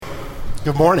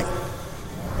Good morning.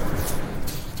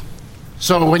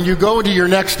 So when you go to your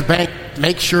next bank,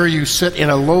 make sure you sit in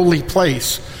a lowly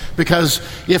place, because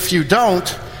if you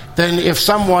don't, then if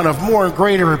someone of more and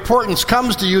greater importance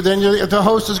comes to you, then the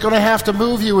host is going to have to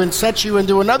move you and set you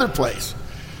into another place.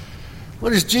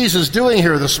 What is Jesus doing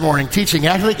here this morning? Teaching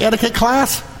etiquette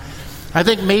class? I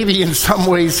think maybe in some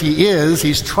ways he is.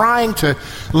 He's trying to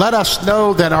let us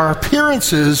know that our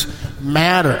appearances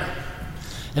matter.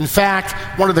 In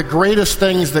fact, one of the greatest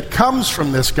things that comes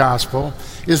from this gospel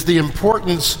is the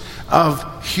importance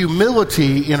of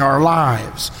humility in our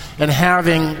lives and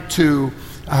having to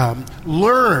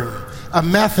learn a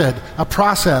method, a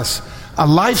process, a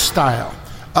lifestyle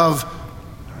of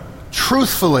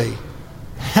truthfully,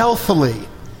 healthily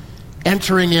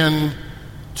entering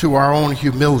into our own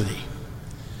humility,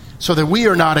 so that we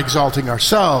are not exalting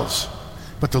ourselves,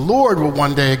 but the Lord will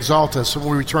one day exalt us when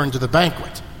we return to the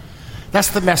banquet.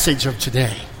 That's the message of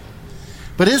today.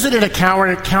 But isn't it a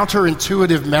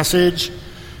counterintuitive message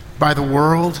by the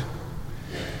world?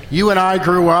 You and I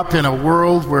grew up in a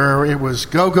world where it was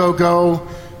go, go, go,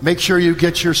 make sure you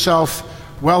get yourself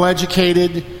well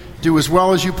educated, do as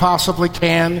well as you possibly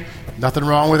can. Nothing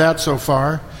wrong with that so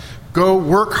far. Go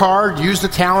work hard, use the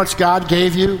talents God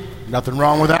gave you. Nothing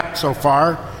wrong with that so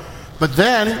far. But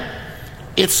then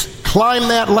it's climb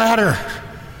that ladder.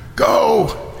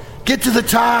 Go. Get to the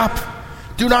top.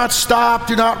 Do not stop.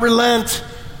 Do not relent.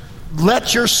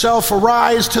 Let yourself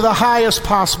arise to the highest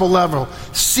possible level.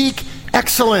 Seek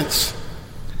excellence.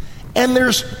 And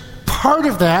there's part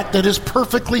of that is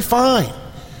perfectly fine.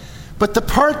 But the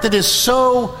part that is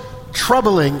so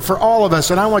troubling for all of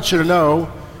us, and I want you to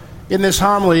know, in this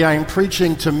homily I am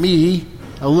preaching to me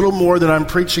a little more than I'm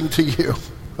preaching to you.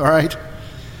 All right?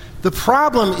 The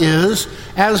problem is,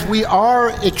 as we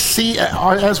are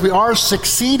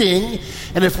succeeding,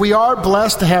 and if we are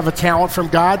blessed to have a talent from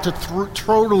God to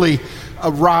totally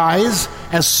rise,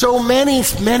 as so many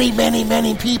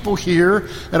people here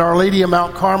at Our Lady of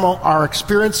Mount Carmel are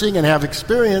experiencing and have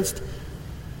experienced,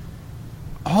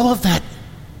 all of that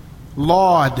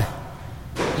laud,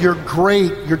 you're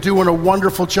great, you're doing a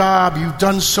wonderful job, you've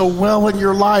done so well in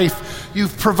your life,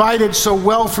 you've provided so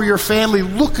well for your family,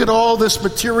 look at all this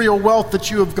material wealth that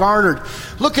you have garnered,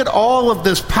 look at all of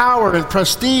this power and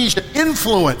prestige and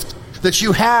influence that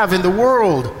you have in the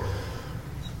world.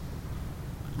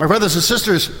 My brothers and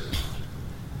sisters,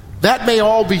 that may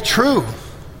all be true,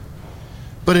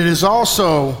 but it is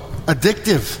also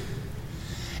addictive.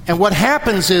 And what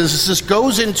happens is this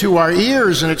goes into our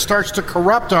ears and it starts to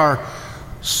corrupt our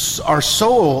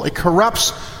soul. It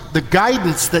corrupts the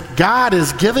guidance that God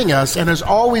is giving us and has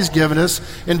always given us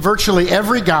in virtually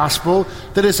every gospel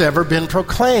that has ever been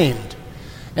proclaimed.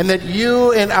 And that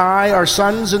you and I are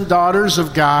sons and daughters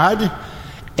of God,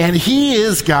 and He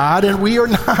is God and we are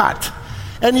not.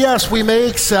 And yes, we may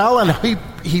excel, and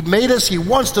He made us, He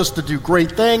wants us to do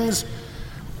great things,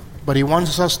 but He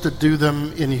wants us to do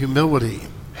them in humility.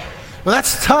 Well,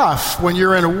 that's tough when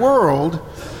you're in a world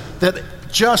that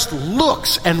just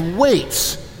looks and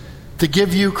waits to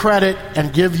give you credit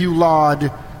and give you laud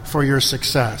for your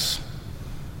success.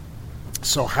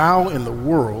 So how in the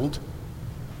world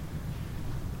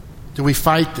do we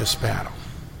fight this battle?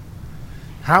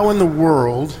 How in the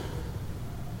world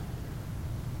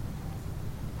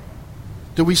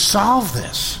do we solve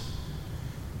this?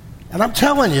 And I'm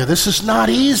telling you, this is not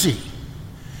easy.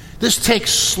 This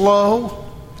takes slow,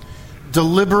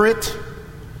 deliberate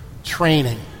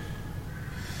training.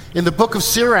 In the book of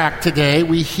Sirach today,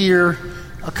 we hear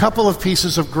a couple of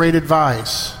pieces of great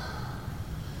advice.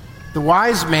 The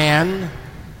wise man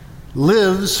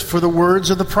lives for the words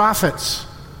of the prophets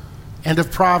and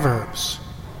of Proverbs.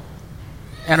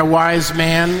 And a wise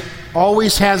man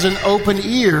always has an open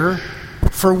ear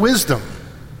for wisdom.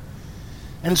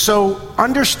 And so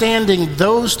understanding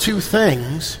those two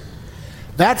things,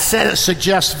 that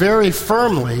suggests very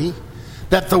firmly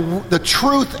that the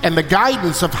truth and the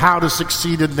guidance of how to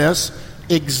succeed in this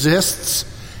exists,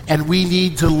 and we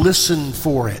need to listen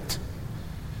for it.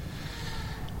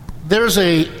 There's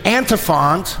a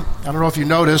antiphon. I don't know if you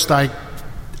noticed, I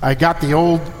got the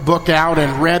old book out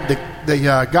and read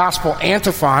the gospel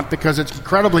antiphon because it's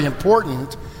incredibly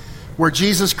important, where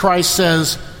Jesus Christ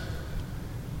says,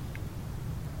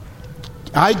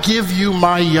 I give you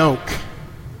my yoke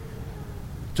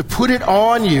to put it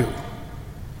on you,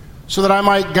 so that I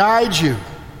might guide you,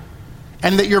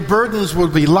 and that your burdens will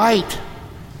be light,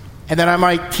 and that I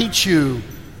might teach you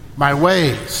my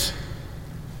ways.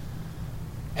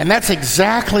 And that's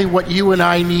exactly what you and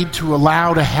I need to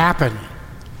allow to happen.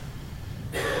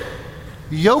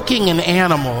 Yoking an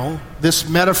animal, this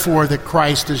metaphor that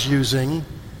Christ is using,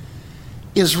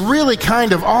 is really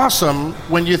kind of awesome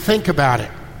when you think about it.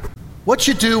 What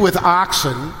you do with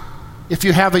oxen, if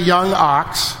you have a young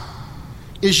ox,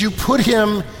 is you put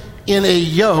him in a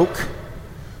yoke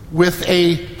with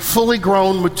a fully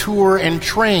grown, mature, and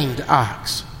trained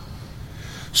ox.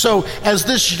 So as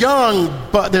this young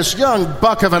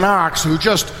buck of an ox who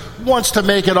just wants to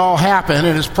make it all happen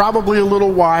and is probably a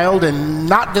little wild and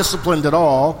not disciplined at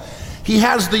all, he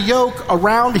has the yoke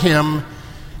around him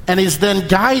and is then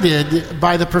guided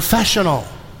by the professional.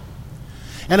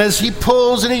 And as he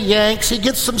pulls and he yanks, he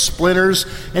gets some splinters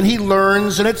and he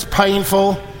learns, and it's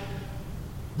painful,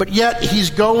 but yet he's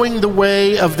going the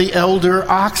way of the elder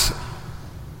oxen.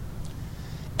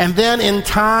 And then in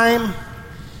time,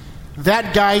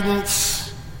 that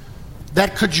guidance,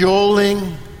 that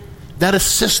cajoling, that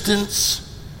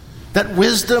assistance, that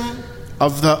wisdom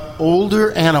of the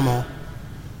older animal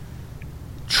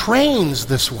trains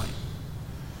this one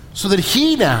so that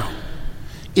he now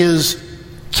is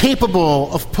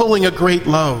capable of pulling a great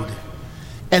load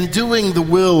and doing the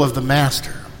will of the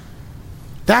master.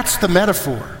 That's the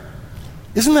metaphor.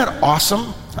 Isn't that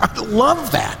awesome? I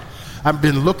love that. I've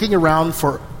been looking around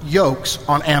for yokes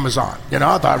on Amazon.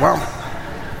 I thought,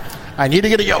 well, I need to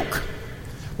get a yoke.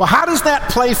 Well, how does that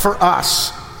play for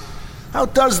us? How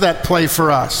does that play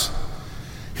for us?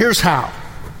 Here's how.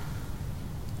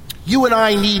 You and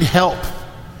I need help.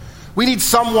 We need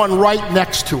someone right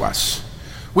next to us.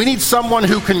 We need someone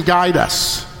who can guide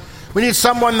us. We need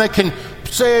someone that can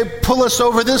say, pull us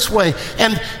over this way.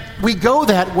 And we go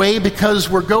that way because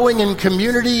we're going in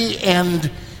community, and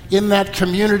in that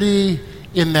community,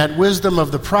 in that wisdom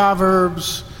of the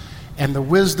Proverbs and the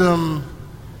wisdom,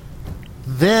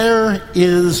 there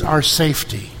is our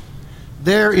safety.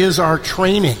 There is our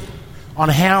training on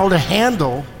how to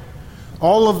handle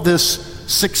all of this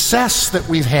success that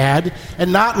we've had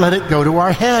and not let it go to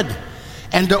our head,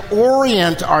 and to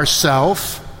orient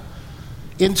ourselves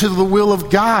into the will of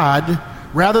God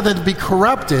rather than be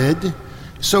corrupted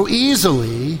so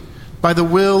easily by the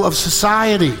will of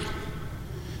society.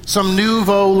 Some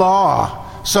nouveau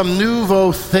law, some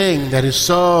nouveau thing that is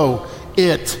so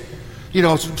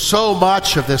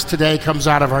much of this today comes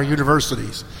out of our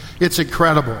universities. It's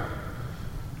incredible.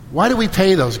 Why do we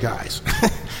pay those guys?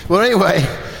 Well, anyway,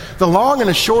 the long and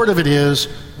the short of it is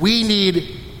we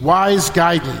need wise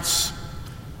guidance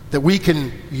that we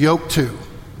can yoke to.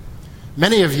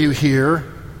 Many of you here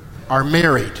are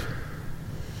married.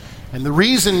 And the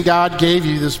reason God gave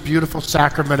you this beautiful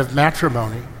sacrament of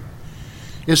matrimony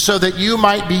is so that you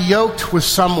might be yoked with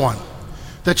someone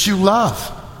that you love,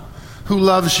 who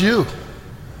loves you,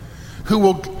 who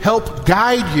will help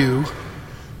guide you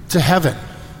to heaven.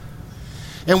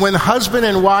 And when husband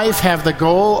and wife have the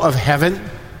goal of heaven,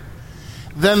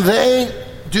 then they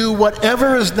do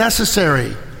whatever is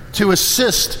necessary to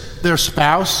assist their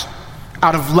spouse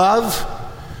out of love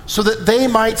so that they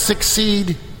might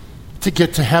succeed to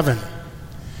get to heaven.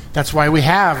 That's why we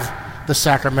have the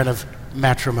sacrament of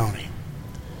matrimony.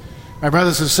 My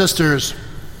brothers and sisters,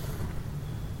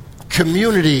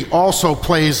 community also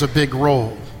plays a big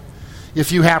role.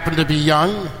 If you happen to be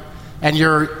young and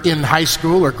you're in high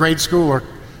school or grade school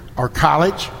or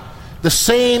college, the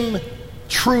same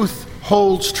truth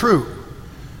holds true.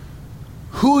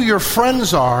 Who your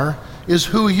friends are is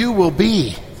who you will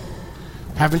be.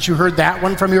 Haven't you heard that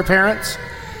one from your parents?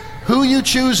 Who you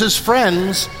choose as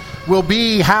friends will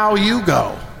be how you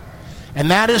go. And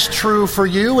that is true for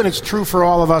you, and it's true for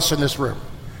all of us in this room.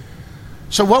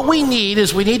 So what we need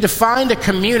is we need to find a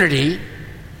community.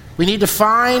 We need to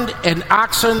find an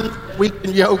oxen we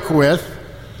can yoke with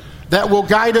that will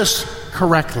guide us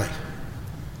correctly.